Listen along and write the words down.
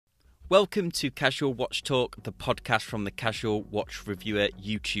Welcome to Casual Watch Talk, the podcast from the Casual Watch Reviewer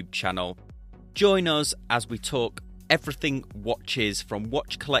YouTube channel. Join us as we talk everything watches, from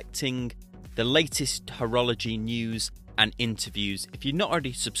watch collecting, the latest horology news and interviews. If you're not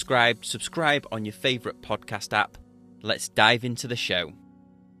already subscribed, subscribe on your favourite podcast app. Let's dive into the show.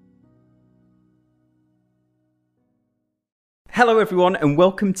 Hello everyone, and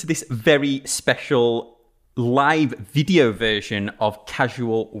welcome to this very special live video version of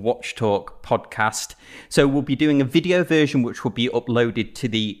Casual Watch Talk podcast. So we'll be doing a video version which will be uploaded to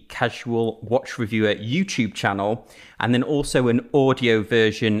the Casual Watch Reviewer YouTube channel, and then also an audio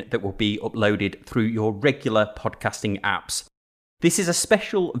version that will be uploaded through your regular podcasting apps. This is a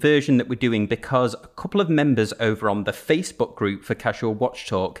special version that we're doing because a couple of members over on the Facebook group for Casual Watch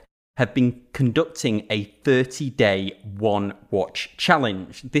Talk have been conducting a 30-day one watch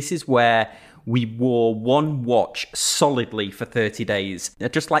challenge. This is where we wore one watch solidly for 30 days.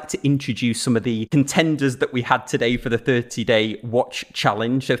 I'd just like to introduce some of the contenders that we had today for the 30-day watch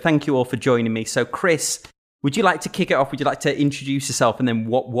challenge. So thank you all for joining me. So Chris, would you like to kick it off? Would you like to introduce yourself and then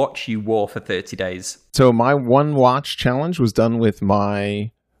what watch you wore for 30 days? So my one watch challenge was done with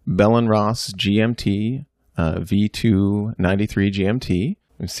my Bell & Ross GMT V2 93 GMT.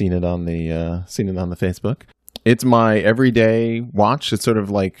 I've seen it on the Facebook. It's my everyday watch. It's sort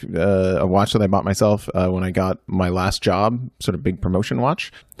of like a watch that I bought myself when I got my last job, sort of big promotion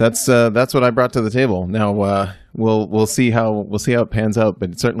watch. That's what I brought to the table. Now we'll see how it pans out.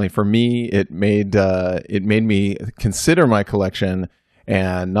 But certainly for me, it made me consider my collection,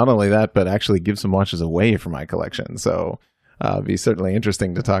 and not only that, but actually give some watches away from my collection. So it'd be certainly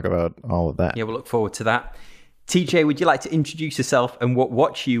interesting to talk about all of that. Yeah, we'll look forward to that. TJ, would you like to introduce yourself and what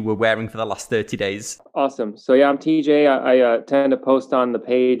watch you were wearing for the last 30 days? Awesome. So yeah, I'm TJ. I tend to post on the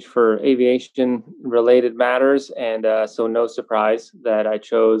page for aviation-related matters, and so no surprise that I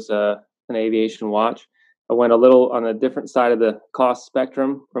chose an aviation watch. I went a little on a different side of the cost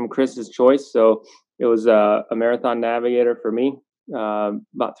spectrum from Chris's choice. So it was a Marathon Navigator for me,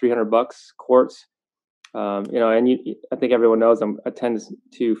 about $300 quartz. I think everyone knows I tend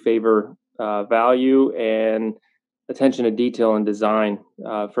to favor value and attention to detail and design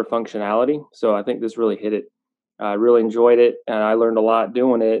for functionality. So I think this really hit it. I really enjoyed it, and I learned a lot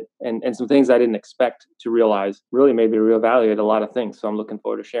doing it, and some things I didn't expect to realize really made me reevaluate a lot of things. So I'm looking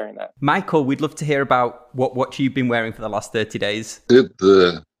forward to sharing that. Michael, we'd love to hear about what watch you've been wearing for the last 30 days. Did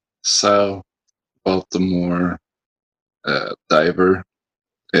the South Baltimore diver.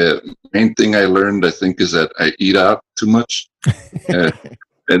 Main thing I learned, I think, is that I eat out too much.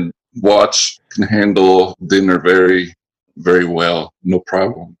 And watch can handle dinner very, very well. No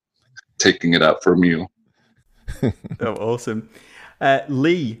problem taking it out for a meal. Oh, awesome.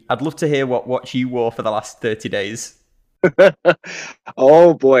 Lee, I'd love to hear what watch you wore for the last 30 days.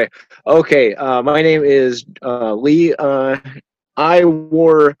 Oh, boy. Okay. My name is Lee. I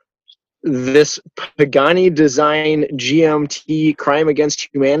wore this Pagani Design GMT Crime Against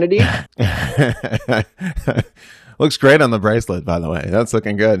Humanity. Looks great on the bracelet, by the way. That's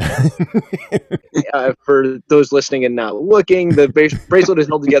looking good. For those listening and not looking, the bracelet is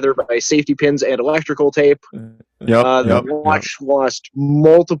held together by safety pins and electrical tape. The watch lost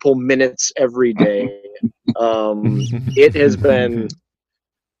multiple minutes every day. It has been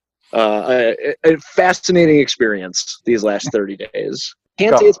a fascinating experience these last 30 days.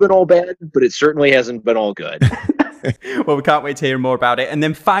 Can't say it's been all bad, but it certainly hasn't been all good. Well, we can't wait to hear more about it. And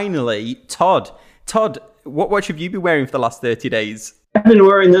then finally, Todd, what watch have you been wearing for the last 30 days? I've been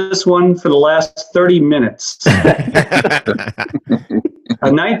wearing this one for the last 30 minutes. A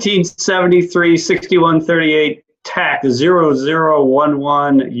 1973 6138 TAC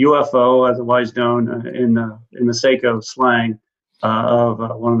 0011 UFO, otherwise known in the Seiko slang of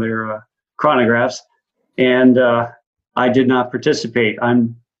one of their chronographs. And I did not participate.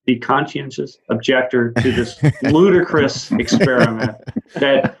 I'm the conscientious objector to this ludicrous experiment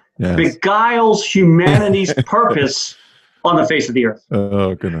that beguiles humanity's purpose on the face of the earth.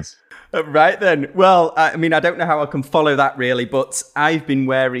 Oh, goodness. Right then. Well, I mean, I don't know how I can follow that really, but I've been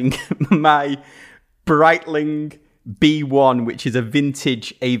wearing my Breitling B1, which is a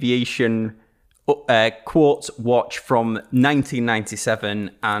vintage aviation quartz watch from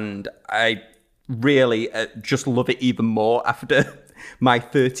 1997, and I really just love it even more after my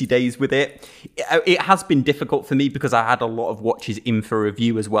 30 days with it. It has been difficult for me because I had a lot of watches in for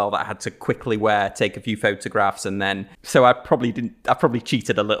review as well that I had to quickly wear, take a few photographs, and then so I probably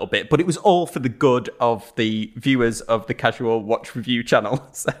cheated a little bit, but it was all for the good of the viewers of the Casual Watch Review channel.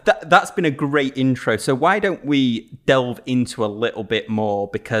 So that's been a great intro. So why don't we delve into a little bit more,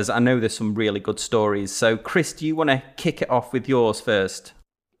 because I know there's some really good stories. So Chris, do you want to kick it off with yours first?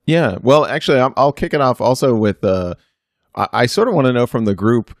 Yeah. Well, actually, I'll kick it off also with I sort of want to know from the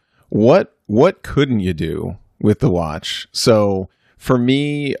group what couldn't you do with the watch? So for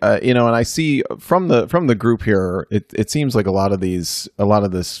me, and I see from the group here, it seems like a lot of this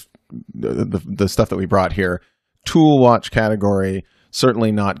the stuff that we brought here, tool watch category,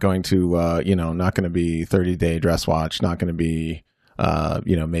 certainly not going to not going to be 30-day dress watch, not going to be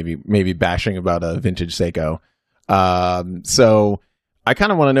maybe bashing about a vintage Seiko. So I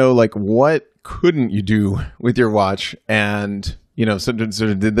kind of want to know, like, what couldn't you do with your watch, and sort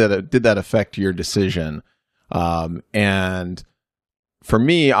of did that affect your decision? And for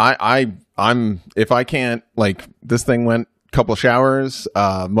me, I'm if I can't, like, this thing went a couple showers,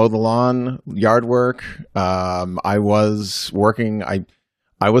 mow the lawn, yard work. I was working.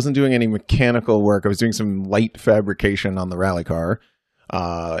 I wasn't doing any mechanical work. I was doing some light fabrication on the rally car,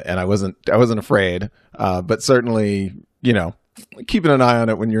 and I wasn't afraid. But certainly, keeping an eye on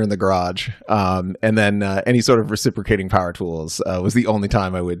it when you're in the garage. And then any sort of reciprocating power tools was the only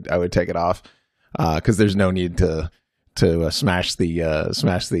time I would take it off, because there's no need to smash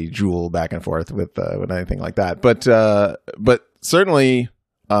the jewel back and forth with anything like that. But certainly,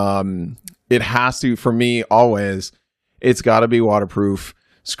 it has to, for me, always, it's got to be waterproof,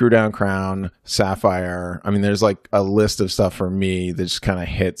 screw down crown, sapphire. I mean, there's like a list of stuff for me that just kind of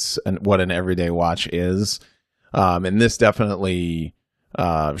hits what an everyday watch is. And this definitely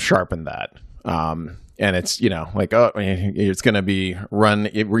sharpened that. And it's, like, oh, it's going to be you're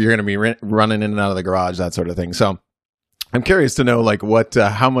going to be running in and out of the garage, that sort of thing. So I'm curious to know, like, what,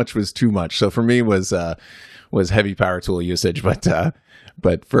 how much was too much. So for me was heavy power tool usage,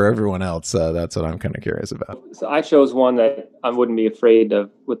 but for everyone else, that's what I'm kind of curious about. So I chose one that I wouldn't be afraid of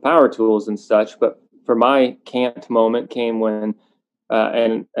with power tools and such, but for my can't moment came when,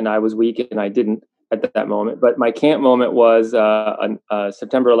 and I was weak and I didn't at that moment, but my can't moment was a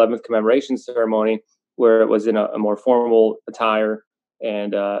September 11th commemoration ceremony where it was in a more formal attire.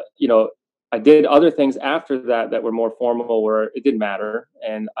 And, I did other things after that were more formal where it didn't matter.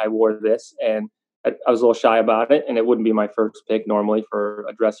 And I wore this, and I was a little shy about it, and it wouldn't be my first pick normally for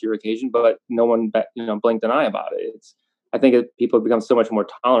a dressier occasion, but no one, blinked an eye about it. I think people have become so much more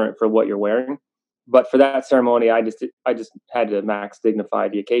tolerant for what you're wearing. But for that ceremony, I just had to max dignify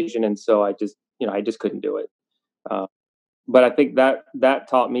the occasion. And so I just couldn't do it. But I think that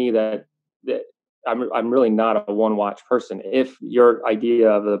taught me that I'm really not a one watch person. If your idea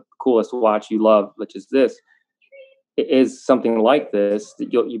of the coolest watch you love, which is this, is something like this,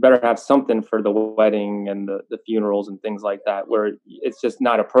 you better have something for the wedding and the funerals and things like that, where it's just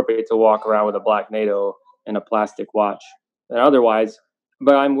not appropriate to walk around with a black NATO and a plastic watch. And otherwise,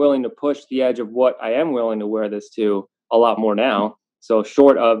 but I'm willing to push the edge of what I am willing to wear this to a lot more now. So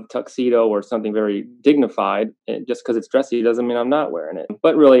short of tuxedo or something very dignified, just because it's dressy doesn't mean I'm not wearing it.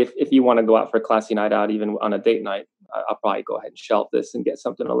 But really, if you want to go out for a classy night out, even on a date night, I'll probably go ahead and shelf this and get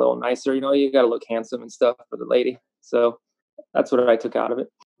something a little nicer. You got to look handsome and stuff for the lady. So that's what I took out of it.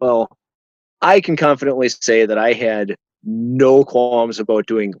 Well, I can confidently say that I had no qualms about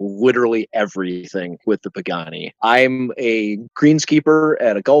doing literally everything with the Pagani. I'm a greenskeeper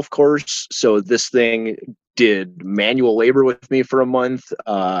at a golf course, so this thing did manual labor with me for a month.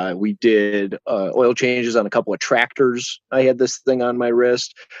 We did oil changes on a couple of tractors. I had this thing on my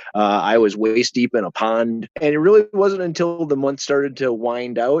wrist. I was waist deep in a pond. And it really wasn't until the month started to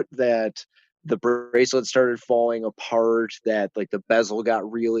wind out that the bracelet started falling apart, that like the bezel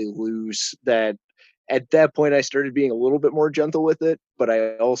got really loose, that at that point I started being a little bit more gentle with it, but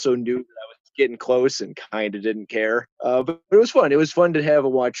I also knew that I was getting close and kind of didn't care. But it was fun. It was fun to have a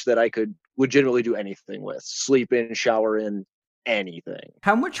watch that I could legitimately do anything with, sleep in, shower in, anything.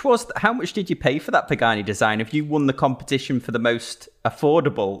 How much did you pay for that Pagani design? Have you won the competition for the most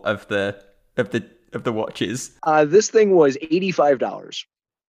affordable of the watches? This thing was $85,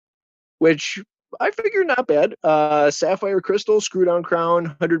 which I figure not bad. Sapphire crystal, screw down crown,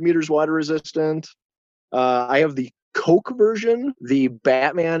 100 meters water resistant. I have the Coke version. The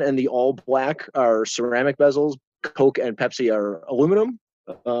Batman and the all black are ceramic bezels. Coke and Pepsi are aluminum.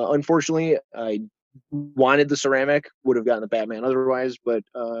 Unfortunately, I wanted the ceramic, would have gotten the Batman otherwise, but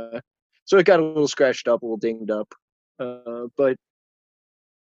so it got a little scratched up, a little dinged up. But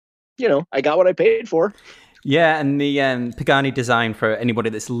I got what I paid for. Yeah, and the Pagani design, for anybody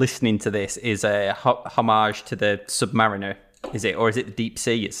that's listening to this, is a homage to the Submariner, is it? Or is it the Deep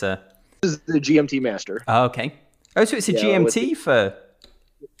Sea? This is the GMT Master. Oh, okay. Oh, so it's a GMT for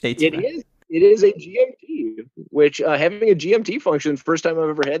dating. It is a GMT, which having a GMT function, first time I've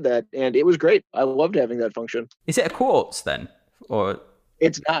ever had that, and it was great. I loved having that function. Is it a quartz then? Or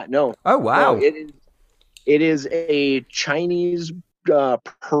it's not, no. Oh, wow. No, it is a Chinese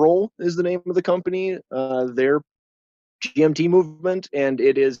Pearl is the name of the company. Their GMT movement, and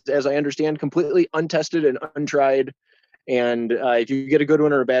it is, as I understand, completely untested and untried. And if you get a good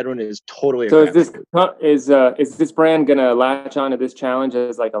one or a bad one, it is totally. So is this brand gonna latch onto this challenge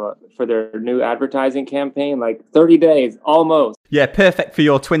as like for their new advertising campaign? Like 30 days, almost. Yeah, perfect for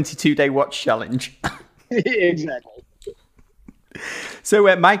your 22-day watch challenge. Exactly.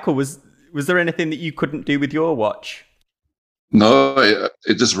 So, Michael, was there anything that you couldn't do with your watch? No,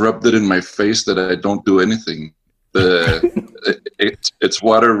 it just rubbed it in my face that I don't do anything. It's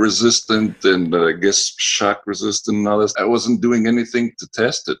water resistant and I guess shock resistant and all this. I wasn't doing anything to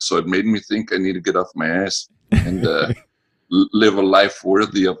test it, so it made me think I need to get off my ass and live a life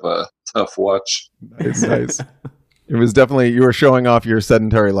worthy of a tough watch. Nice. It was definitely, you were showing off your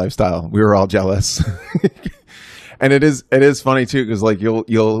sedentary lifestyle. We were all jealous. And it is funny too, because like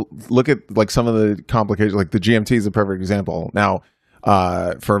you'll look at like some of the complications. Like the GMT is a perfect example. Now,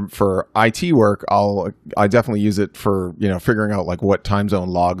 for IT work, I definitely use it for, you know, figuring out like what time zone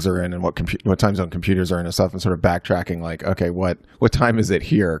logs are in and what time zone computers are in and stuff, and sort of backtracking like, okay, what time is it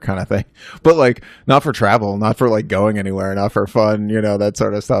here, kind of thing. But like not for travel, not for like going anywhere, not for fun, you know, that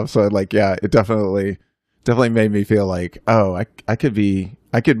sort of stuff. So like, yeah, it definitely made me feel like, oh, I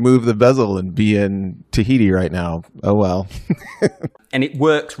could move the bezel and be in Tahiti right now. Oh, well. And it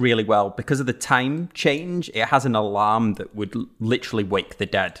works really well because of the time change. It has an alarm that would literally wake the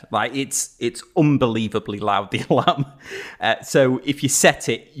dead. Like it's unbelievably loud, the alarm. So if you set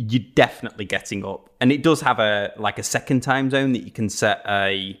it, you're definitely getting up. And it does have a second time zone that you can set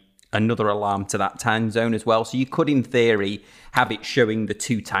another alarm to that time zone as well. So you could, in theory, have it showing the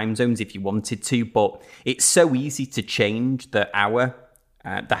two time zones if you wanted to, but it's so easy to change the hour.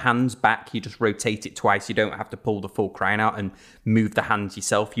 The hands back, you just rotate it twice. You don't have to pull the full crown out and move the hands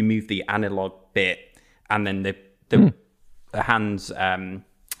yourself. You move the analog bit, and then the hands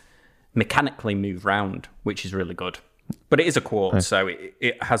mechanically move round, which is really good. But it is a quartz, so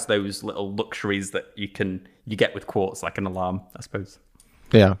it has those little luxuries that you get with quartz, like an alarm, I suppose.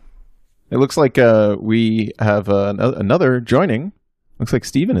 Yeah. It looks like we have another joining. Looks like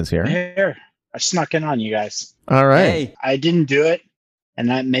Steven is here. Here. I snuck in on you guys. All right. Hey. I didn't do it. And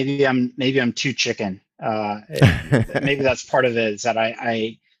that maybe I'm too chicken. Maybe that's part of it, is that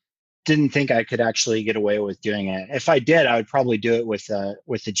I didn't think I could actually get away with doing it. If I did, I would probably do it with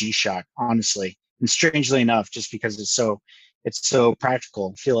the G-Shock, honestly. And strangely enough, just because it's so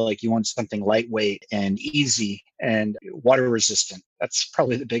practical. I feel like you want something lightweight and easy and water resistant. That's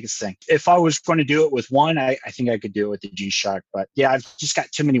probably the biggest thing. If I was going to do it with one, I think I could do it with the G-Shock. But yeah, I've just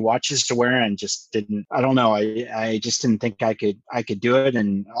got too many watches to wear and just didn't. I don't know. I just didn't think I could do it.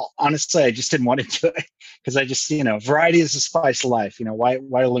 And honestly, I just didn't want to do it because I just, variety is the spice of life.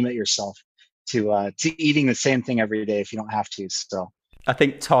 Why limit yourself to eating the same thing every day if you don't have to? So I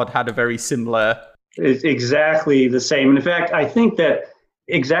think Todd had a very similar. It's exactly the same. And in fact, I think that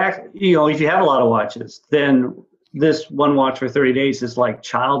if you have a lot of watches, then this one watch for 30 days is like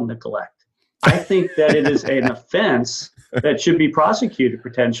child neglect. I think that it is an offense that should be prosecuted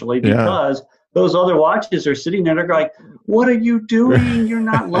potentially because those other watches are sitting there. They're like, what are you doing? You're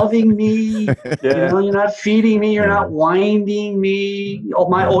not loving me. You're not feeding me. You're not winding me. Oh,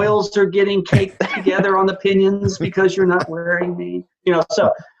 my oils are getting caked together on the pinions because you're not wearing me.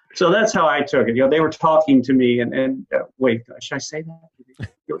 So that's how I took it. They were talking to me and wait, should I say that?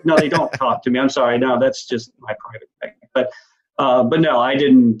 No, they don't talk to me. I'm sorry. No, that's just my private thing. But no, I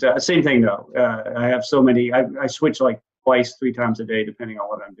didn't. Same thing though. I have so many. I switch like twice, 3 times a day, depending on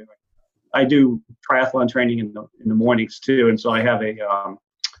what I'm doing. I do triathlon training in the mornings too, and so I have a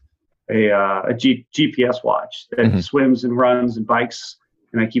GPS watch that swims and runs and bikes,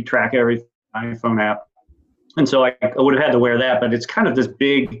 and I keep track of everything on my iPhone app. And so I would have had to wear that, but it's kind of this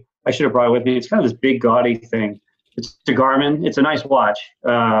big, I should have brought it with me. It's kind of this big gaudy thing. It's a Garmin. It's a nice watch,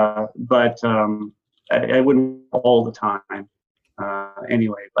 but I wouldn't all the time.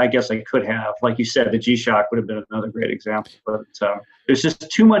 Anyway, I guess I could have, like you said, the G-Shock would have been another great example, but there's just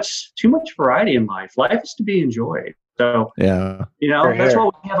too much variety in life. Life is to be enjoyed. So, that's why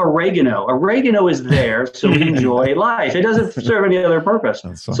we have oregano. Oregano is there so we enjoy life. It doesn't serve any other purpose.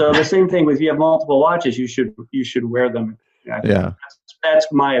 So the same thing with, if you have multiple watches, you should wear them. That's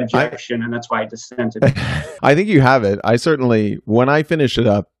my objection, and that's why I dissented. I think you have it. I certainly, when I finished it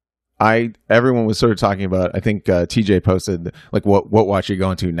up, everyone was sort of talking about, I think TJ posted, like, what watch are you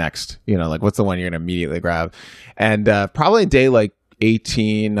going to next? Like, what's the one you're going to immediately grab? And probably a day like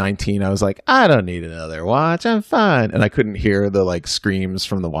 18, 19, I was like, I don't need another watch. I'm fine. And I couldn't hear the like screams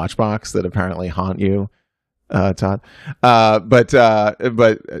from the watch box that apparently haunt you Todd. But so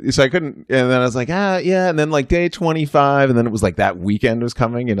I couldn't, and then I was like, yeah. And then like day 25, and then it was like that weekend was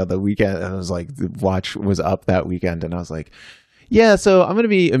coming, the weekend, and I was like, the watch was up that weekend, and I was like, yeah, so I'm going to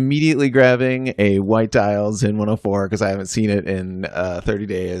be immediately grabbing a White Dial Zen 104 because I haven't seen it in 30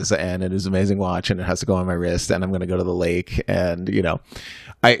 days, and it is an amazing watch, and it has to go on my wrist, and I'm going to go to the lake, and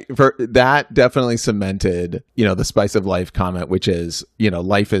for that definitely cemented the spice of life comment, which is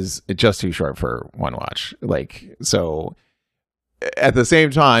life is just too short for one watch. Like, so at the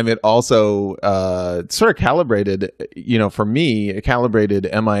same time, it also sort of calibrated, for me, it calibrated,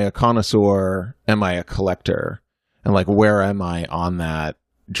 am I a connoisseur, am I a collector? And like, where am I on that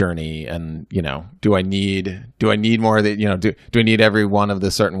journey? And do I need more of the do I need every one of the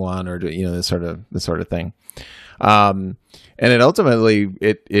certain one, or this sort of thing? And it ultimately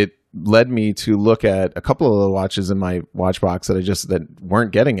it led me to look at a couple of the watches in my watch box that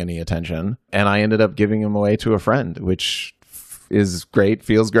weren't getting any attention, and I ended up giving them away to a friend, which is great,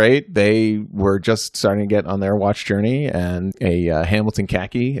 feels great. They were just starting to get on their watch journey, and a Hamilton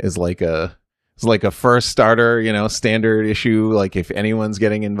khaki is like a first starter, standard issue. Like if anyone's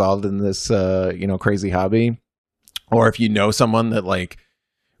getting involved in this, crazy hobby, or if someone that like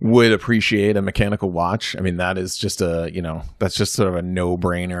would appreciate a mechanical watch, I mean, that is just that's just sort of a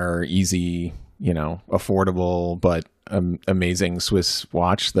no-brainer, easy, affordable, but amazing Swiss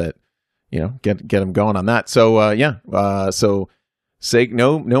watch that, get them going on that. So,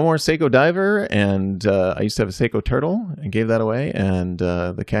 no more Seiko Diver, and I used to have a Seiko Turtle and gave that away, and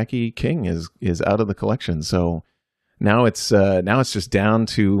the Khaki King is out of the collection. So now it's just down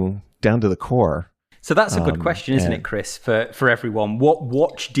to the core. So that's a good question, isn't it, Chris? For everyone, what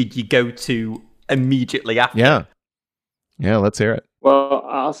watch did you go to immediately after? Yeah, let's hear it. Well,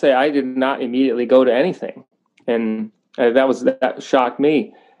 I'll say I did not immediately go to anything, and that shocked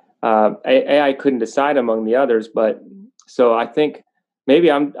me. I couldn't decide among the others, but so I think.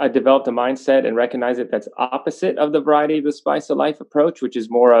 Maybe I developed a mindset and recognize it that's opposite of the variety of the spice of life approach, which is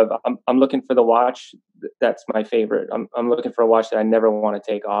more of I'm looking for the watch that's my favorite. I'm looking for a watch that I never want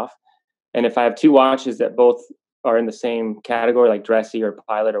to take off. And if I have two watches that both are in the same category, like dressy or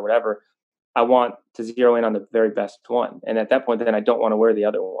pilot or whatever, I want to zero in on the very best one. And at that point, then I don't want to wear the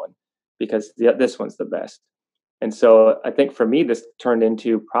other one because this one's the best. And so I think for me, this turned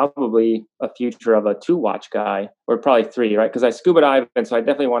into probably a future of a 2-watch guy, or probably 3, right? Because I scuba dive, and so I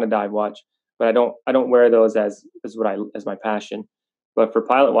definitely want a dive watch, but I don't wear those as my passion. But for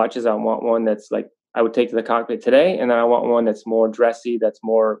pilot watches, I want one that's like I would take to the cockpit today, and then I want one that's more dressy, that's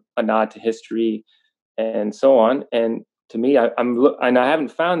more a nod to history, and so on. And to me, I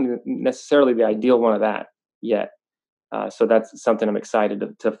haven't found necessarily the ideal one of that yet. So that's something I'm excited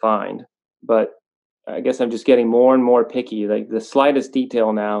to find. But I guess I'm just getting more and more picky. Like the slightest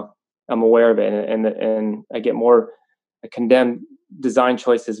detail now, I'm aware of it, and I condemn design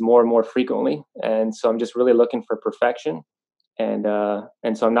choices more and more frequently. And so I'm just really looking for perfection, and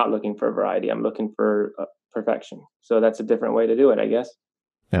so I'm not looking for variety. I'm looking for perfection. So that's a different way to do it, I guess.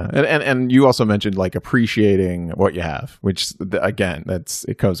 Yeah, and you also mentioned like appreciating what you have, which again,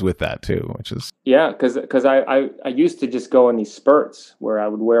 it goes with that too, which is because I used to just go in these spurts where I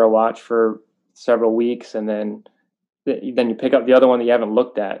would wear a watch for several weeks, and then you pick up the other one that you haven't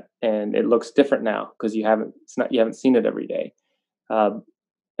looked at, and it looks different now because you haven't seen it every day.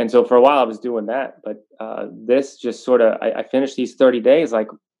 And so for a while I was doing that, but this just sort of I finished these 30 days like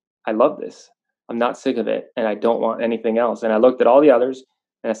I love this. I'm not sick of it, and I don't want anything else. And I looked at all the others,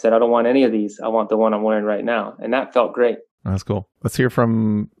 and I said I don't want any of these. I want the one I'm wearing right now, and that felt great. That's cool. Let's hear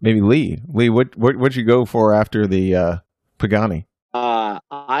from maybe Lee. Lee, what'd you go for after the Pagani?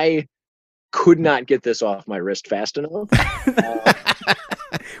 I could not get this off my wrist fast enough.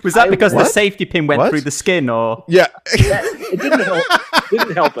 Was that because the safety pin went through the skin, or? Yeah. It didn't help.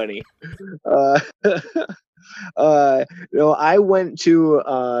 Didn't help any. I went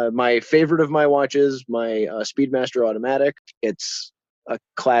to my favorite of my watches, my Speedmaster Automatic. It's a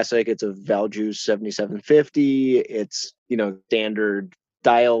classic. It's a Valjoux 7750. It's standard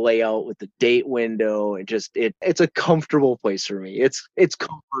dial layout with the date window. It's a comfortable place for me. It's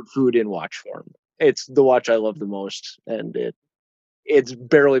comfort food in watch form. It's the watch I love the most, and it's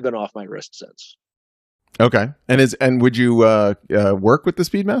barely been off my wrist since. Okay. And would you work with the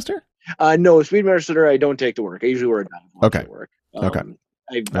Speedmaster? No, Speedmaster I don't take to work. I usually wear a dive watch at work.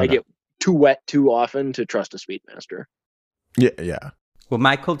 I get too wet too often to trust a Speedmaster. Yeah. Well,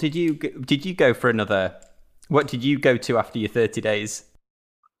 Michael, did you go for another? What did you go to after your 30 days?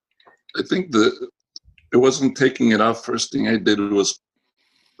 I think it wasn't taking it off. First thing I did was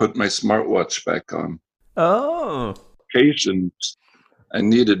put my smartwatch back on. Oh. Notifications. I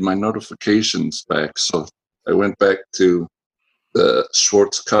needed my notifications back. So I went back to the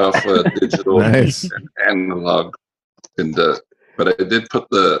Schwarzkopf digital Nice. and analog, and but I did put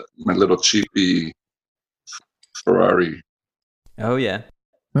my little cheapy Ferrari. Oh yeah.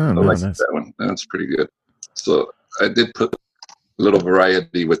 Oh, I no, like nice. that one. That's pretty good. So I did put a little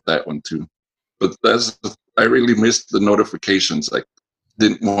variety with that one too. But I really missed the notifications. I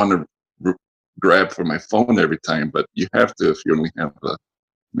didn't want to grab for my phone every time, but you have to if you only have a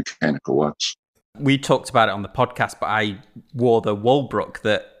mechanical watch. We talked about it on the podcast, but I wore the Walbrook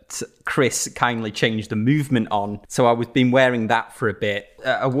that Chris kindly changed the movement on. So I was been wearing that for a bit.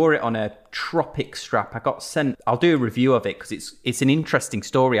 I wore it on a Tropic strap. I got sent, I'll do a review of it because it's an interesting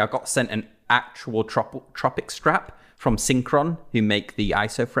story. I got sent an actual Tropic strap from Synchron, who make the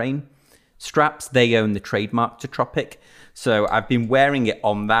ISOFrame straps. They own the trademark to Tropic. So I've been wearing it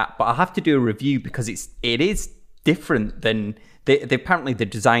on that, but I'll have to do a review because it is different than they apparently they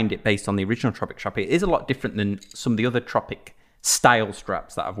designed it based on the original Tropic strap. It is a lot different than some of the other Tropic style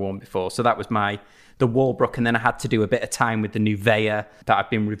straps that I've worn before. So that was the Walbrook, and then I had to do a bit of time with the Nuvea that I've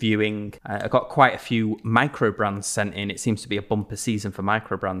been reviewing. I got quite a few micro brands sent in. It seems to be a bumper season for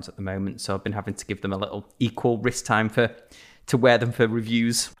micro brands at the moment, so I've been having to give them a little equal wrist time to wear them for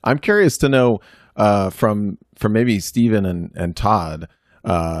reviews. I'm curious to know from maybe Stephen and Todd,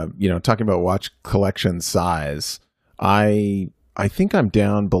 talking about watch collection size. I think I'm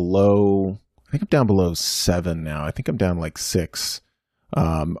down below. I think I'm down below 7 now. I think I'm down like 6.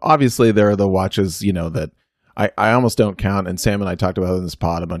 Obviously, there are the watches, that I almost don't count. And Sam and I talked about it in this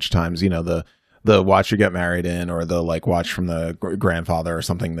pod a bunch of times. The watch you get married in, or the like watch from the grandfather or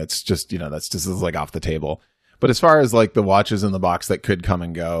something that's just like off the table. But as far as like the watches in the box that could come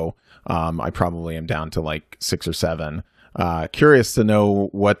and go, I probably am down to like 6 or 7. Curious to know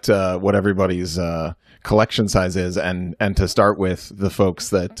what everybody's collection size is, and to start with the folks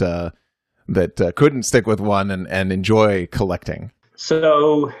that couldn't stick with one and enjoy collecting.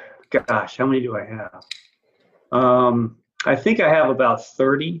 So, gosh, how many do I have? I think I have about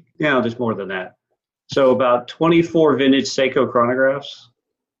 30. No, there's more than that. So about 24 vintage Seiko chronographs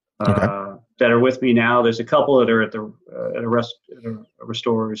that are with me now. There's a couple that are at a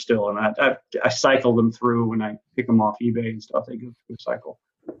restorer still, and I cycle them through when I pick them off eBay and stuff. They go through a cycle.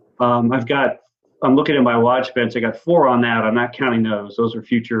 I'm looking at my watch bench. I got 4 on that. I'm not counting those. Those are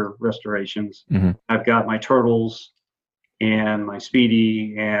future restorations. Mm-hmm. I've got my Turtles and my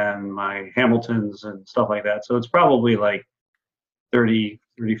Speedy and my Hamiltons and stuff like that. So it's probably like 30,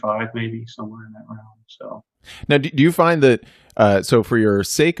 35, maybe somewhere in that realm. So now, do you find that, so for your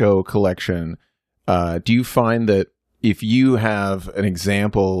Seiko collection, do you find that if you have an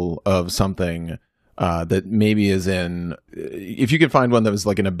example of something that maybe is if you could find one that was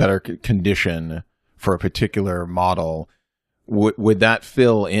like in a better condition for a particular model, would that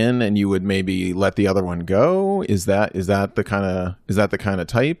fill in and you would maybe let the other one go? Is that the kind of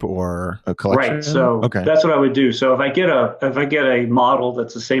type or a collection? Right. So that's what I would do. So if I get a model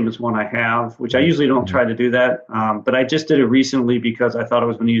that's the same as one I have, which I usually don't try to do that, but I just did it recently because I thought I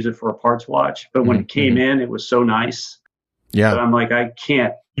was going to use it for a parts watch. But when it came in, it was so nice. Yeah. But I'm like, I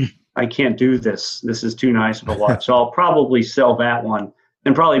can't do this. This is too nice of a watch. So I'll probably sell that one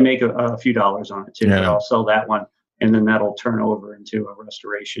and probably make a few dollars on it too. Yeah. But I'll sell that one, and then that'll turn over into a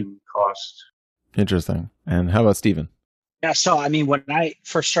restoration cost. Interesting. And how about Stephen? Yeah, so I mean, when I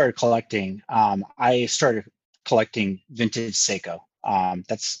first started collecting, I started collecting vintage Seiko.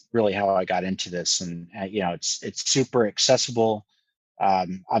 That's really how I got into this, and it's super accessible.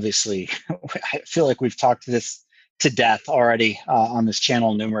 Obviously, I feel like we've talked this to death already on this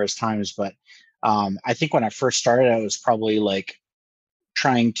channel numerous times, but I think when I first started, I was probably like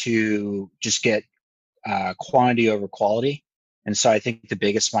trying to just get quantity over quality. And so I think the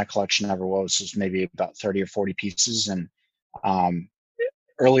biggest my collection ever was maybe about 30 or 40 pieces. And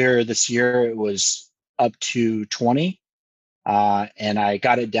earlier this year, it was up to 20. And I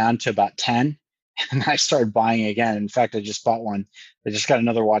got it down to about 10. And I started buying again. In fact, I just bought one. I just got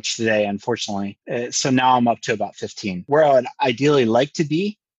another watch today, unfortunately. So now I'm up to about 15. Where I would ideally like to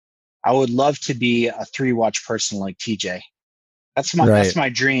be, I would love to be a 3-watch person like TJ. That's my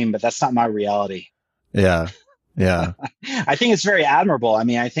dream, but that's not my reality. Yeah. Yeah. I think it's very admirable. I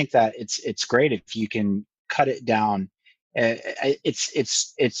mean, I think that it's great if you can cut it down.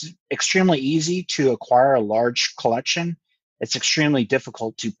 It's extremely easy to acquire a large collection. It's extremely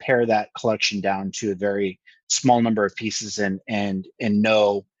difficult to pare that collection down to a very small number of pieces and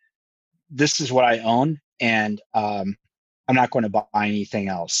know this is what I own, and I'm not going to buy anything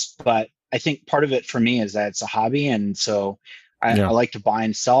else. But I think part of it for me is that it's a hobby, and so I like to buy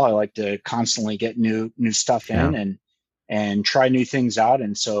and sell. I like to constantly get new stuff in, and try new things out.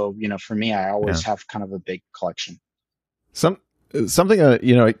 And so, for me, I always have kind of a big collection. Something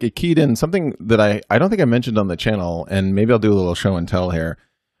it keyed in something that I don't think I mentioned on the channel, and maybe I'll do a little show and tell here.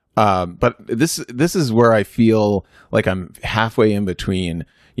 But this is where I feel like I'm halfway in between.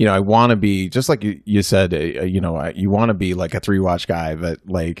 I want to be just like you said. You want to be like a 3-watch guy, but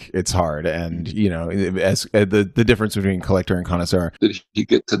like it's hard. And as the difference between collector and connoisseur. Did he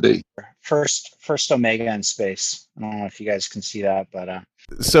get today? First Omega in space. I don't know if you guys can see that, but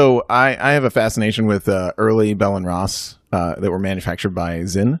so I have a fascination with early Bell and Ross that were manufactured by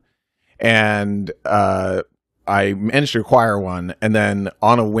Zinn, and I managed to acquire one, and then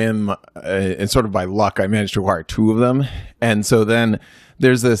on a whim and sort of by luck, I managed to acquire 2 of them. And so then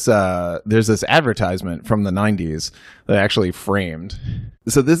there's this advertisement from the 90s that I actually framed.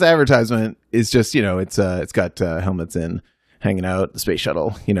 So this advertisement is just, it's got helmets in, hanging out, the space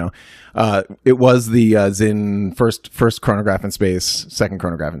shuttle, it was the Zinn first chronograph in space, second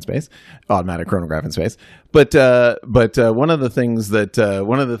chronograph in space, automatic chronograph in space. But one of the things that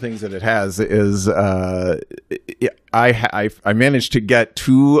it has is I managed to get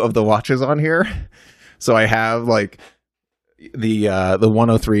 2 of the watches on here. So I have like the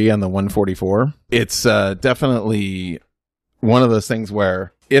 103 and the 144. It's definitely one of those things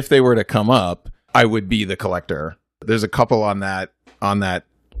where if they were to come up, I would be the collector. There's a couple on that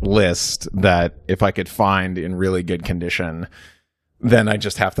list that if I could find in really good condition, then I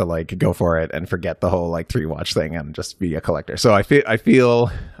just have to like go for it and forget the whole like 3-watch thing and just be a collector. So I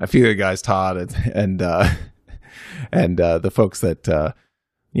feel you guys, Todd, and the folks that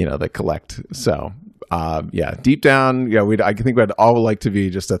that collect. So deep down, I think we'd all like to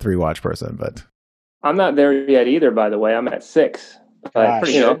be just a 3-watch person, but I'm not there yet either. By the way, I'm at 6. But,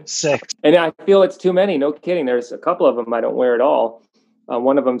 6. And I feel it's too many. No kidding. There's a couple of them I don't wear at all.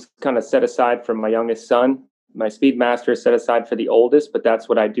 One of them's kind of set aside for my youngest son. My Speedmaster is set aside for the oldest, but that's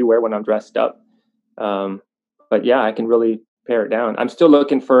what I do wear when I'm dressed up. But yeah, I can really pare it down. I'm still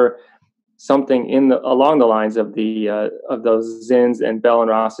looking for something along the lines of of those Zinns and Bell and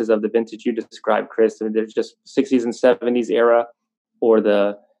Rosses of the vintage you described, Chris. I mean, there's just 60s and 70s era, or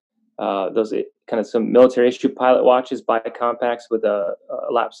those kind of some military issue pilot watches by compacts with a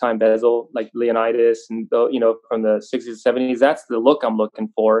lapse time bezel like Leonidas and from the 60s and 70s. That's the look I'm looking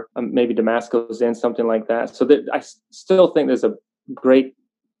for. Maybe Damasco's in something like that. So I still think there's a great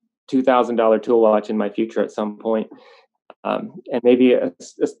 $2,000 tool watch in my future at some point. And maybe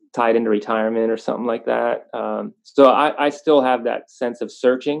it's tied into retirement or something like that. So I still have that sense of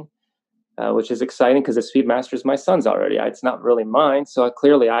searching, which is exciting because the Speedmaster is my son's already. It's not really mine. So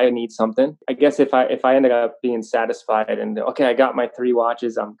clearly I need something. I guess if I ended up being satisfied and, okay, I got my 3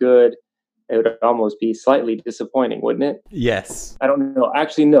 watches, I'm good, it would almost be slightly disappointing, wouldn't it? Yes. I don't know.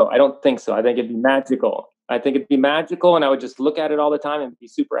 Actually, no, I don't think so. I think it'd be magical. And I would just look at it all the time and be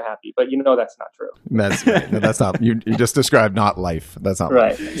super happy. But that's not true. That's not. You just described not life. That's not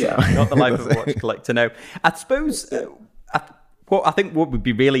right. Life. Yeah, not the life of a watch collector. No, I suppose. I think what would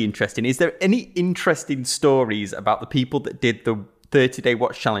be really interesting is there any interesting stories about the people that did the 30-day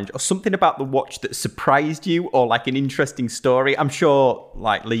watch challenge, or something about the watch that surprised you, or like an interesting story? I'm sure,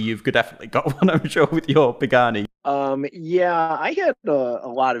 like Lee, you've definitely got one. I'm sure with your Pagani. Yeah, I had a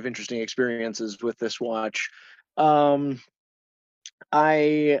lot of interesting experiences with this watch. I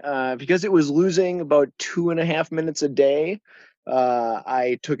because it was losing about 2.5 minutes a day.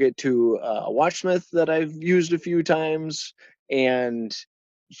 I took it to a watchsmith that I've used a few times, and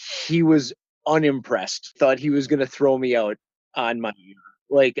he was unimpressed. Thought he was going to throw me out on my ear.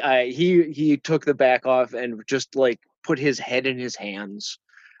 Like he took the back off and just like put his head in his hands.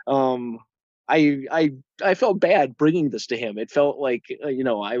 I felt bad bringing this to him. It felt like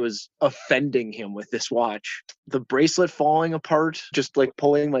I was offending him with this watch. The bracelet falling apart, just like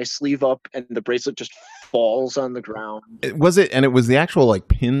pulling my sleeve up, and the bracelet just falls on the ground. It was the actual like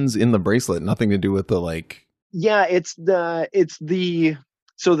pins in the bracelet, nothing to do with the like. Yeah,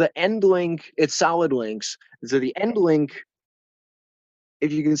 so the end link, it's solid links. So the end link,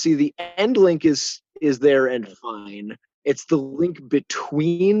 if you can see, the end link is there and fine. It's the link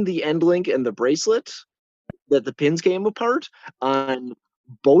between the end link and the bracelet that the pins came apart on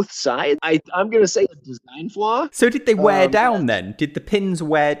both sides. I'm going to say a design flaw. So did they wear down then? Did the pins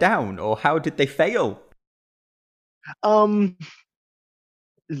wear down, or how did they fail?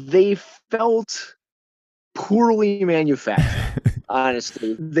 They felt poorly manufactured,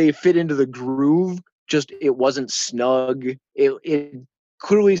 honestly. They fit into the groove, just it wasn't snug. It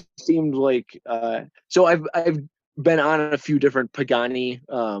clearly seemed like so I've been on a few different Pagani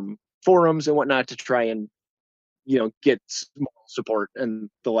forums and whatnot to try and gets moral support and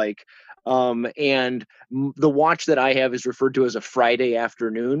the like. And the watch that I have is referred to as a Friday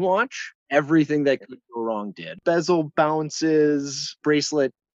afternoon watch. Everything that could go wrong did. Bezel bounces,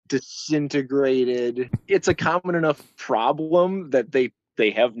 bracelet disintegrated. It's a common enough problem that they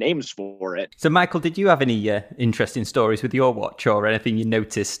have names for it. So, Michael, did you have any interesting stories with your watch or anything you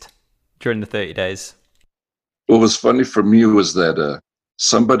noticed during the 30 days? What was funny for me was that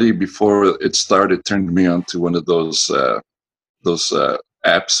somebody before it started turned me on to one of those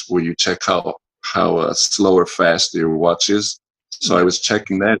apps where you check how slow or fast your watch is. So I was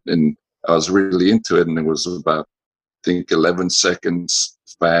checking that, and I was really into it, and it was about, I think, 11 seconds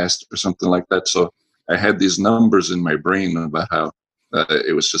fast or something like that. So I had these numbers in my brain about how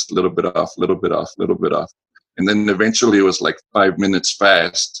it was just a little bit off, little bit off, little bit off. And then eventually it was like 5 minutes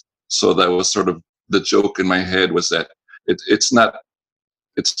fast. So that was sort of the joke in my head, was that it's not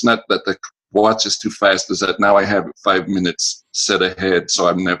that the watch is too fast, is that now I have 5 minutes set ahead, so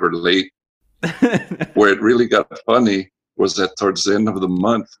I'm never late. Where it really got funny was that towards the end of the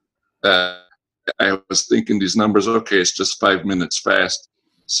month, I was thinking these numbers, okay, it's just 5 minutes fast.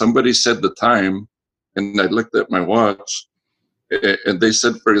 Somebody said the time, and I looked at my watch, and they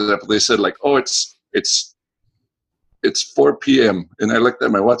said, for example, like, oh, it's 4 p.m. And I looked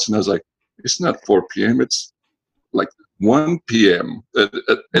at my watch and I was like, it's not 4 p.m. It's like 1 p.m.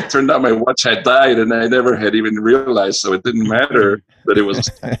 It turned out my watch had died, and I never had even realized. So it didn't matter that it was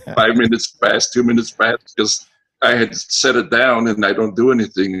 5 minutes fast, 2 minutes fast, because I had set it down and I don't do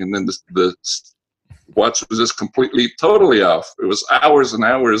anything. And then the watch was just totally off. It was hours and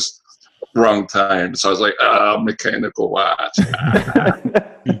hours wrong time. So I was like, mechanical watch.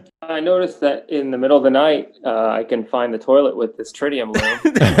 I noticed that in the middle of the night, I can find the toilet with this tritium lume.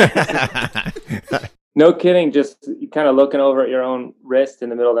 No kidding, just kind of looking over at your own wrist in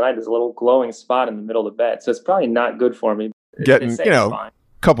the middle of the night, there's a little glowing spot in the middle of the bed. So it's probably not good for me. Getting,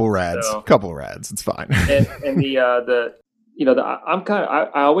 couple rads, it's fine. and I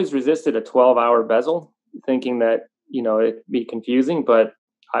always resisted a 12-hour bezel, thinking that, it'd be confusing, but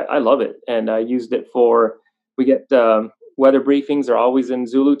I love it. And I used it we get weather briefings are always in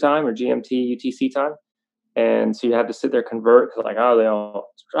Zulu time or GMT UTC time. And so you have to sit there, convert, because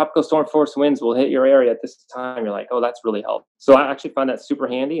tropical storm force winds will hit your area at this time. You're like, oh, that's really helpful. So I actually found that super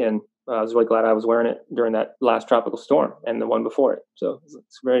handy, and I was really glad I was wearing it during that last tropical storm and the one before it. So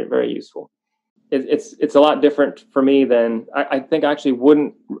it's very, very useful. It's a lot different for me than I think I actually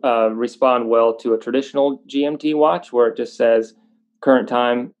wouldn't respond well to a traditional GMT watch where it just says current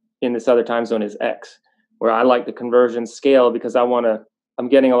time in this other time zone is X, where I like the conversion scale because I'm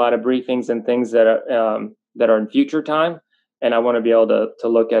getting a lot of briefings and things that are in future time. And I want to be able to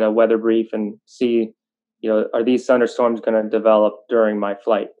look at a weather brief and see, are these thunderstorms going to develop during my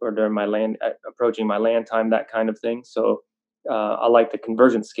flight or during my approaching my land time, that kind of thing. So I like the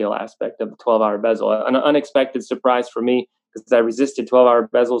conversion scale aspect of the 12-hour bezel. An unexpected surprise for me, because I resisted 12-hour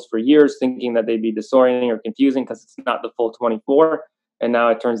bezels for years, thinking that they'd be disorienting or confusing because it's not the full 24. And now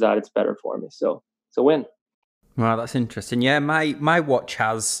it turns out it's better for me. So it's a win. Wow, that's interesting. Yeah, my watch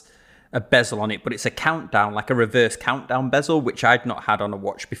has a bezel on it, but it's a countdown, like a reverse countdown bezel, which I'd not had on a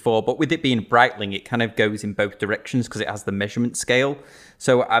watch before. But with it being Breitling, it kind of goes in both directions because it has the measurement scale.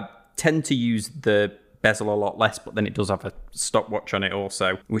 So I tend to use the bezel a lot less, but then it does have a stopwatch on it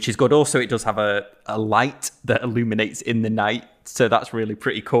also, which is good. Also, it does have a light that illuminates in the night. So that's really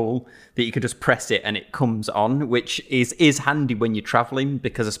pretty cool that you could just press it and it comes on, which is handy when you're traveling,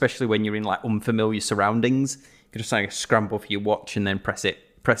 because especially when you're in like unfamiliar surroundings, you can just like scramble for your watch and then press it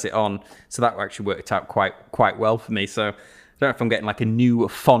on. So that actually worked out quite well for me. So I don't know if I'm getting like a new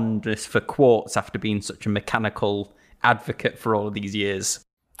fondness for quartz after being such a mechanical advocate for all of these years.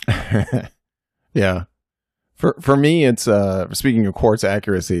 Yeah. For me, it's speaking of quartz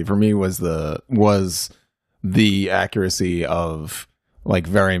accuracy, for me was the accuracy of like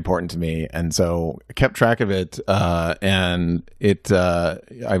very important to me, and so I kept track of it. And it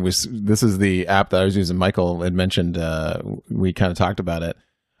this is the app that I was using. Michael had mentioned, we kind of talked about it,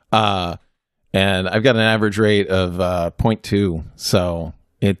 and I've got an average rate of 0.2, so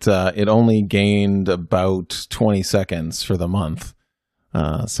it only gained about 20 seconds for the month.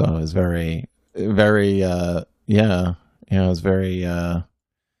 So it was very it was very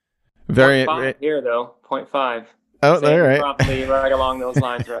 0.5 here though, 0.5. Oh, all right. Probably right along those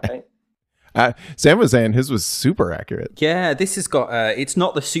lines, right? Sam was saying his was super accurate. Yeah, this has got, it's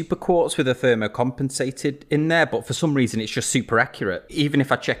not the super quartz with a thermocompensated in there, but for some reason it's just super accurate. Even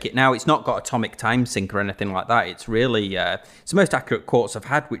if I check it now, it's not got atomic time sync or anything like that. It's really, it's the most accurate quartz I've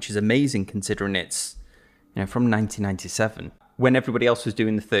had, which is amazing considering it's from 1997. when everybody else was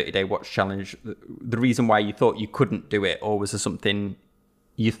doing the 30-day watch challenge, the reason why you thought you couldn't do it, or was there something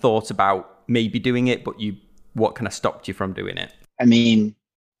you thought about maybe doing it, but what kind of stopped you from doing it? I mean,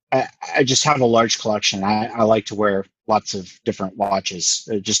 I just have a large collection. I like to wear lots of different watches,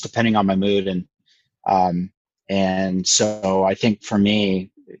 just depending on my mood. And so I think for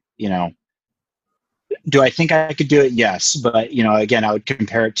me, do I think I could do it? Yes. But, again, I would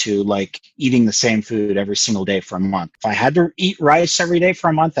compare it to like eating the same food every single day for a month. If I had to eat rice every day for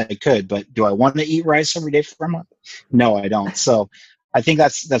a month, I could. But do I want to eat rice every day for a month? No, I don't. So I think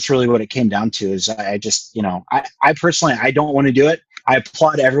that's really what it came down to is I just, I personally, I don't want to do it. I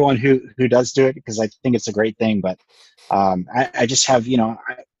applaud everyone who does do it because I think it's a great thing. But I just have, I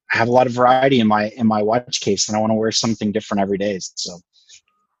have a lot of variety in my watch case, and I want to wear something different every day. So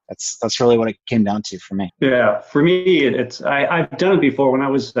that's really what it came down to for me. Yeah, for me, I've done it before. When I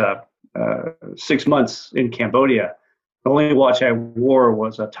was 6 months in Cambodia, the only watch I wore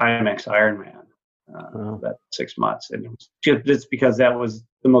was a Timex Ironman. That 6 months, and it was just because that was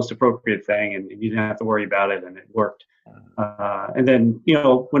the most appropriate thing, and you didn't have to worry about it, and it worked. And then,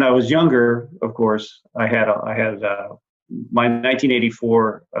 when I was younger, of course, I had my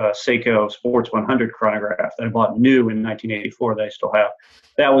 1984 Seiko Sports 100 chronograph that I bought new in 1984 that I still have.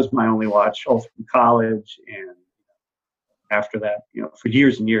 That was my only watch all through college, and after that, for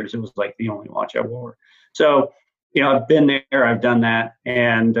years and years, it was like the only watch I wore. So, I've been there, I've done that,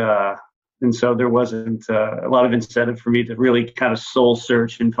 and so there wasn't a lot of incentive for me to really kind of soul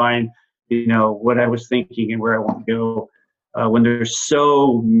search and find, what I was thinking and where I want to go. When there's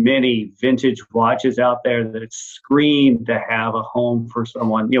so many vintage watches out there that it's screamed to have a home for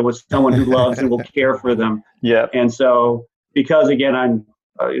someone, with someone who loves and will care for them. Yeah. And so, because again, I'm,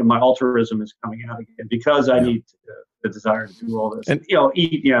 my altruism is coming out again, because I need the desire to do all this. And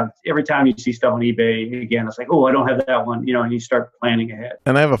every time you see stuff on eBay, again, it's like, oh, I don't have that one, and you start planning ahead.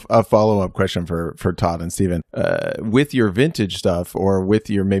 And I have a follow-up question for Todd and Stephen. With your vintage stuff, or with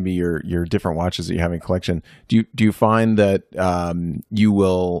your different watches that you have in collection, do you find that you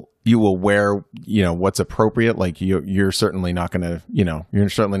will wear what's appropriate? Like you're certainly not going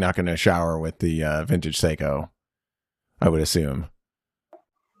to shower with the vintage Seiko, I would assume.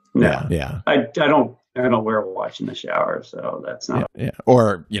 No. Yeah. I don't wear a watch in the shower, so that's not. Yeah.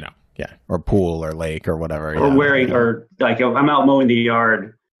 Or or pool or lake or whatever. Or wearing, or like I'm out mowing the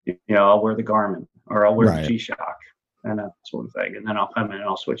yard, I'll wear the Garmin, or I'll wear the G-Shock and that sort of thing, and then I'll come in and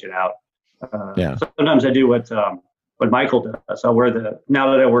I'll switch it out. Sometimes I do what Michael does. I'll wear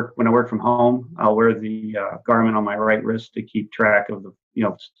when I work from home, I'll wear the Garmin on my right wrist to keep track of the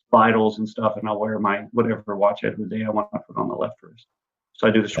vitals and stuff, and I'll wear my whatever watch of the day I want to put on the left wrist. So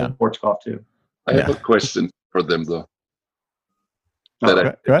I do the sports golf too. I have a question for them though.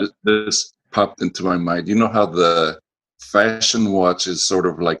 This popped into my mind. You know how the fashion watch is sort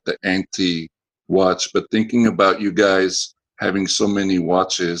of like the anti-watch, but thinking about you guys having so many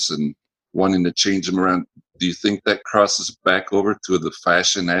watches and wanting to change them around, do you think that crosses back over to the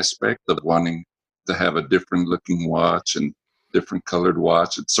fashion aspect of wanting to have a different looking watch and different colored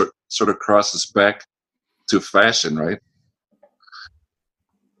watch? It sort of crosses back to fashion, right?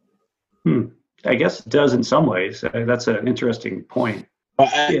 I guess it does in some ways. That's an interesting point. Well,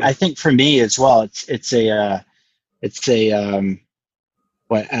 I think for me as well, it's a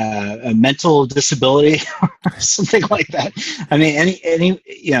mental disability or something like that. I mean,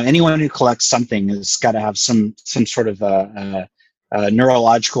 anyone who collects something has got to have some sort of a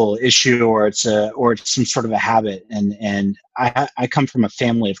neurological issue, or it's some sort of a habit. And I come from a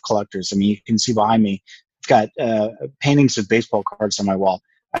family of collectors. I mean, you can see behind me, I've got paintings of baseball cards on my wall.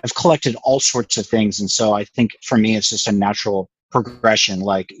 I've collected all sorts of things. And so I think for me, it's just a natural progression.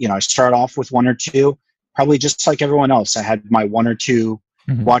 Like, I start off with one or two, probably just like everyone else. I had my one or two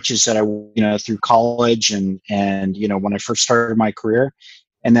watches that I, through college and when I first started my career.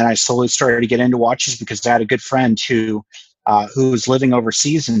 And then I slowly started to get into watches because I had a good friend who was living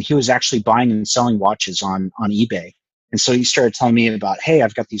overseas, and he was actually buying and selling watches on eBay. And so he started telling me about, hey,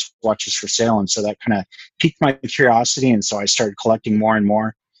 I've got these watches for sale. And so that kind of piqued my curiosity. And so I started collecting more and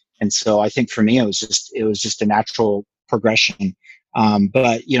more. And so I think for me, it was just a natural progression.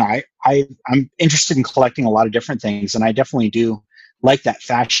 But I'm interested in collecting a lot of different things, and I definitely do like that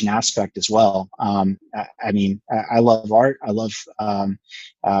fashion aspect as well. I mean, I love art. I love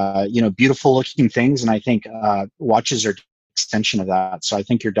beautiful looking things, and I think watches are an extension of that. So I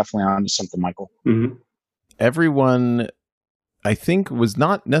think you're definitely onto something, Michael. Mm-hmm. Everyone, I think, was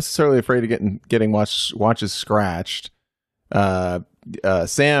not necessarily afraid of getting watches scratched.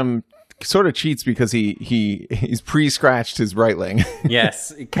 Sam sort of cheats because he's pre-scratched his Breitling.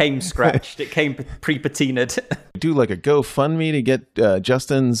 Yes, it came scratched. It came pre-patinaed. Do like a GoFundMe to get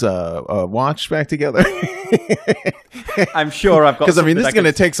Justin's watch back together. I'm sure I've got. Because I mean, this is going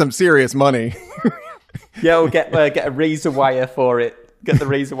to take some serious money. Yeah, we'll get a razor wire for it. Get the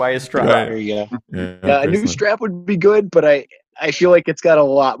razor wire strap. Right. There you go. Yeah, a new strap would be good, but I feel like it's got a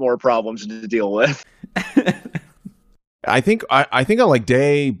lot more problems to deal with. I think on like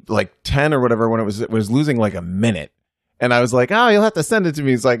day 10 or whatever, when it was losing like a minute, and I was like, oh, you'll have to send it to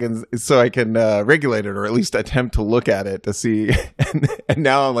me so I can regulate it, or at least attempt to look at it to see. And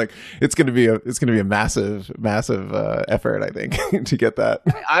now I'm like, it's gonna be a massive effort, I think, to get that.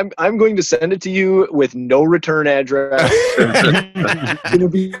 I'm going to send it to you with no return address. It's gonna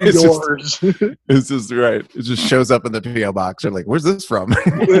be yours. It's just right. It just shows up in the PO box. You're like, where's this from?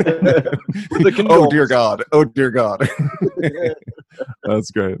 Oh dear God! Oh dear God! That's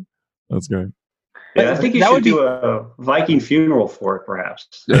great. That's great. Yeah, I think you should do a Viking funeral for it,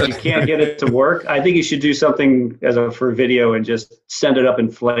 perhaps. If you can't get it to work, I think you should do something for video and just send it up in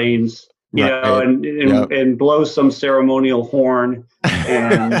flames, you know, and blow some ceremonial horn,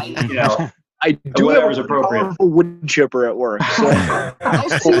 and I do have a powerful wood chipper at work, so I'll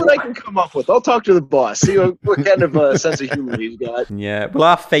see what I can come up with. I'll talk to the boss, see what kind of sense of humor he's got. Yeah, well,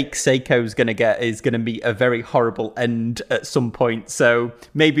 our fake Seiko is gonna meet a very horrible end at some point. So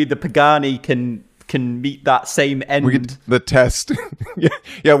maybe the Pagani can meet that same end. We get the test.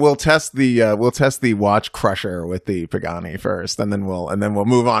 yeah, we'll test the watch crusher with the Pagani first, and then we'll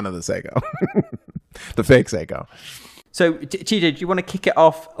move on to the Seiko, the fake Seiko. So, TJ, do you want to kick it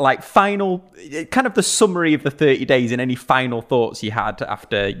off, like final, kind of the summary of the 30 days and any final thoughts you had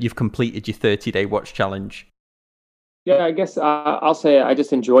after you've completed your 30-day watch challenge? Yeah, I guess I'll say I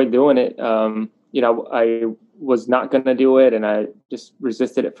just enjoyed doing it. I was not going to do it, and I just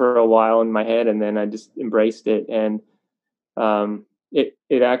resisted it for a while in my head, and then I just embraced it. And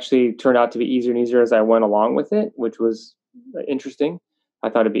it actually turned out to be easier and easier as I went along with it, which was interesting. I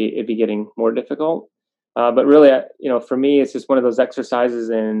thought it'd be getting more difficult. But really, for me, it's just one of those exercises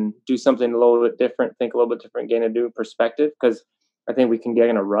and do something a little bit different, think a little bit different, gain a new perspective, because I think we can get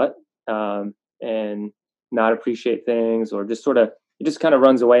in a rut and not appreciate things, or just it just kind of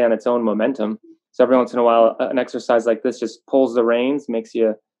runs away on its own momentum. So every once in a while, an exercise like this just pulls the reins, makes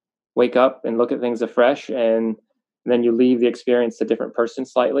you wake up and look at things afresh, and then you leave the experience a different person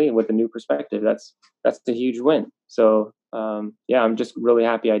slightly with a new perspective. That's a huge win. So I'm just really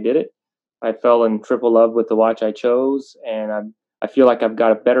happy I did it. I fell in triple love with the watch I chose, and I feel like I've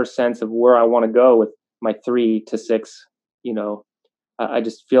got a better sense of where I want to go with my 3 to 6. I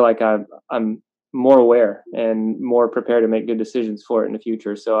just feel like I'm more aware and more prepared to make good decisions for it in the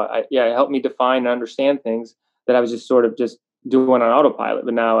future. So it helped me define and understand things that I was just sort of just doing on autopilot,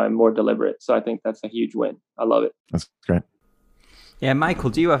 but now I'm more deliberate. So I think that's a huge win. I love it. That's great. Yeah,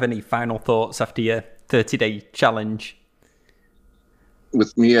 Michael, do you have any final thoughts after your 30-day challenge?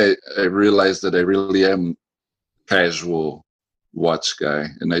 With me, I realized that I really am casual watch guy,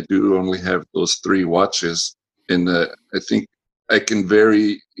 and I do only have those 3 watches. And I think I can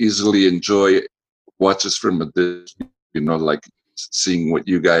very easily enjoy watches from a distance, like seeing what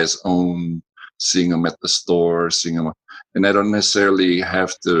you guys own, seeing them at the store, seeing them, and I don't necessarily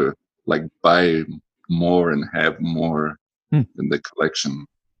have to like buy more and have more in the collection.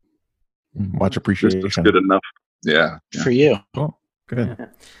 Watch appreciation. It's good enough. Yeah. For you. Cool. Good.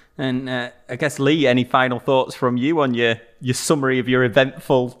 And I guess, Lee, any final thoughts from you on your summary of your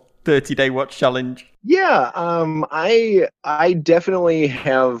eventful 30-day watch challenge? Yeah, I definitely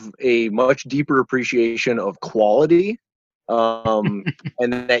have a much deeper appreciation of quality, and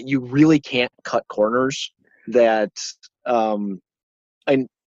that you really can't cut corners. That an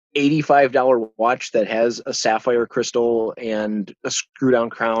 $85 watch that has a sapphire crystal and a screw-down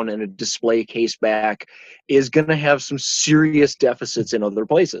crown and a display case back is going to have some serious deficits in other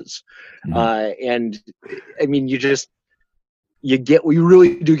places. And I mean, you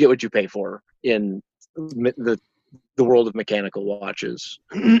really do get what you pay for in the world of mechanical watches.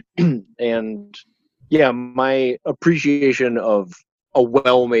 And yeah, my appreciation of a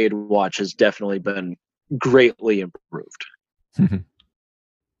well-made watch has definitely been greatly improved.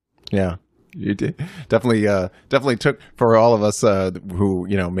 Yeah, you did definitely took, for all of us who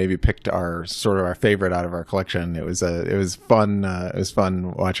maybe picked our favorite out of our collection. It was fun. It was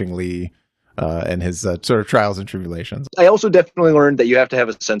fun watching Lee and his sort of trials and tribulations. I also definitely learned that you have to have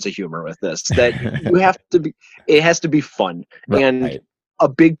a sense of humor with this. That it has to be fun. Right. And a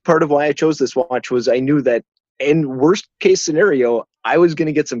big part of why I chose this watch was I knew that in worst case scenario, I was going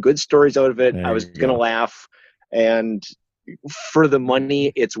to get some good stories out of it. I was going to laugh, and for the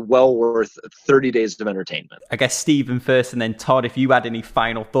money, it's well worth 30 days of entertainment. I guess Stephen first, and then Todd, if you had any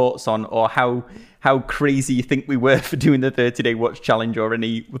final thoughts on, or how crazy you think we were for doing the 30-day watch challenge, or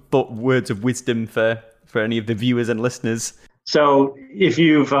any words of wisdom for any of the viewers and listeners. So if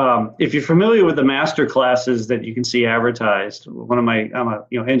you're familiar with the master classes that you can see advertised, I'm a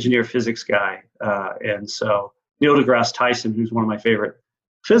engineer physics guy, and so Neil deGrasse Tyson, who's one of my favorite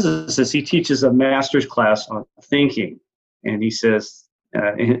physicists, he teaches a master's class on thinking, and he says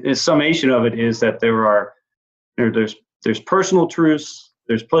his summation of it is that there's personal truths,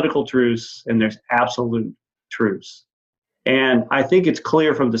 there's political truths, and there's absolute truths. And I think it's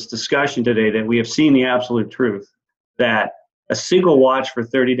clear from this discussion today that we have seen the absolute truth that a single watch for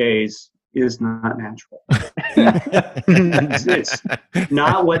 30 days is not natural. It's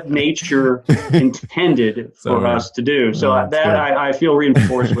not what nature intended for us to do. So I feel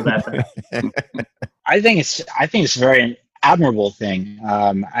reinforced with that thing. I think it's a very admirable thing.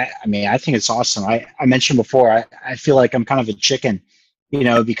 I think it's awesome. I mentioned before, I feel like I'm kind of a chicken,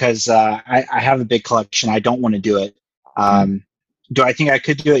 because I have a big collection. I don't want to do it. Do I think I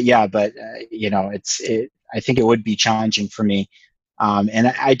could do it? Yeah, but I think it would be challenging for me. And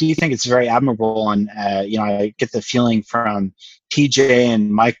I do think it's very admirable. And, I get the feeling from TJ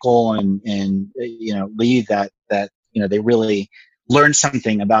and Michael and Lee that they really learned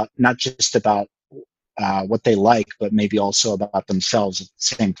something about, not just about what they like, but maybe also about themselves at the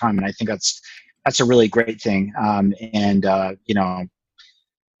same time. And I think that's a really great thing.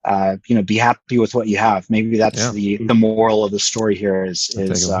 Be happy with what you have. Maybe that's the moral of the story here is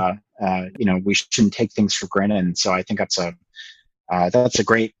we shouldn't take things for granted. And so I think that's a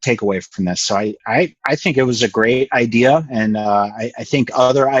great takeaway from this. So I think it was a great idea, and I think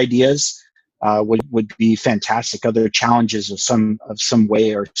other ideas would be fantastic. Other challenges of some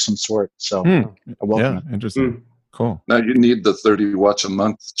way or some sort. So I welcome it. Interesting. Cool. Now you need the 30 watch a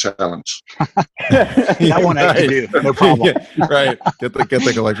month challenge. That one I can do, no problem. Right. Get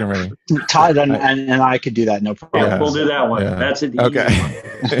the collection ready. Todd and I could do that, no problem. Yeah, we'll do that one. Yeah. That's it. Okay.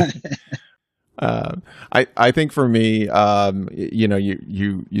 I think for me,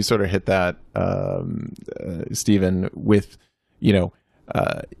 you sort of hit that, Stephen, with, if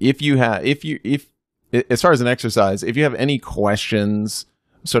as far as an exercise, if you have any questions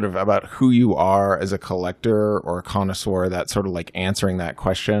sort of about who you are as a collector or a connoisseur, that sort of like answering that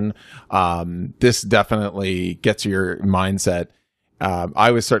question, this definitely gets your mindset.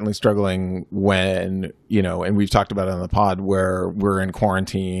 I was certainly struggling when, and we've talked about it on the pod, where we're in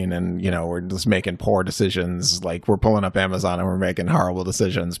quarantine and, we're just making poor decisions. Like we're pulling up Amazon and we're making horrible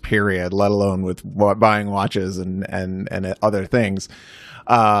decisions, period, let alone with buying watches and other things.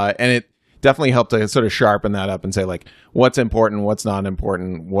 And it definitely helped to sort of sharpen that up and say, like, what's important, what's not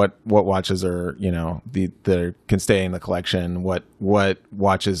important, what watches are, that can stay in the collection, what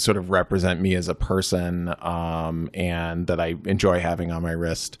watches sort of represent me as a person, and that I enjoy having on my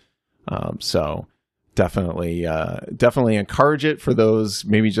wrist. So definitely encourage it for those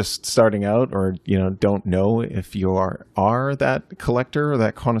maybe just starting out, or, don't know if you are that collector or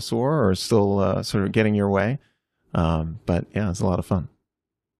that connoisseur, or still sort of getting your way. But yeah, it's a lot of fun.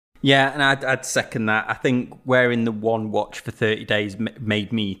 Yeah, and I'd second that. I think wearing the one watch for 30 days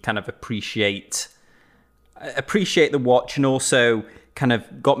made me kind of appreciate the watch, and also kind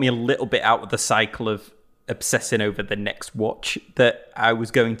of got me a little bit out of the cycle of obsessing over the next watch that I was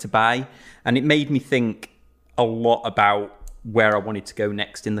going to buy. And it made me think a lot about where I wanted to go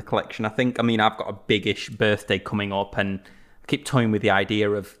next in the collection. I've got a big-ish birthday coming up, and I keep toying with the idea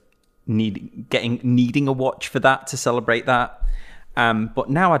of needing a watch for that, to celebrate that. But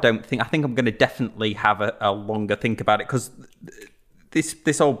now I think I'm going to definitely have a longer think about it, because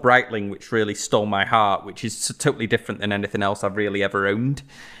this old Breitling, which really stole my heart, which is totally different than anything else I've really ever owned.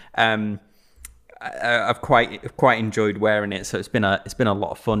 I've quite enjoyed wearing it, so it's been a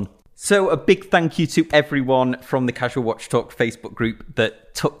lot of fun. So a big thank you to everyone from the Casual Watch Talk Facebook group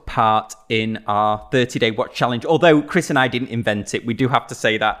that took part in our 30-day watch challenge. Although Chris and I didn't invent it, we do have to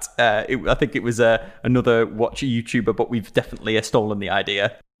say that. I think it was another watch YouTuber, but we've definitely stolen the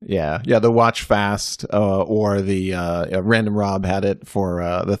idea. Yeah, the Watch Fast or the Random Rob had it for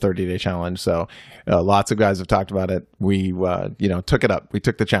the 30-day challenge. So lots of guys have talked about it. We took it up. We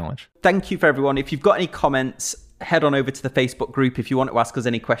took the challenge. Thank you for everyone. If you've got any comments, head on over to the Facebook group if you want to ask us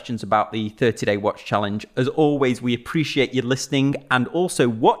any questions about the 30-day watch challenge. As always, we appreciate you listening and also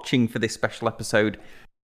watching for this special episode.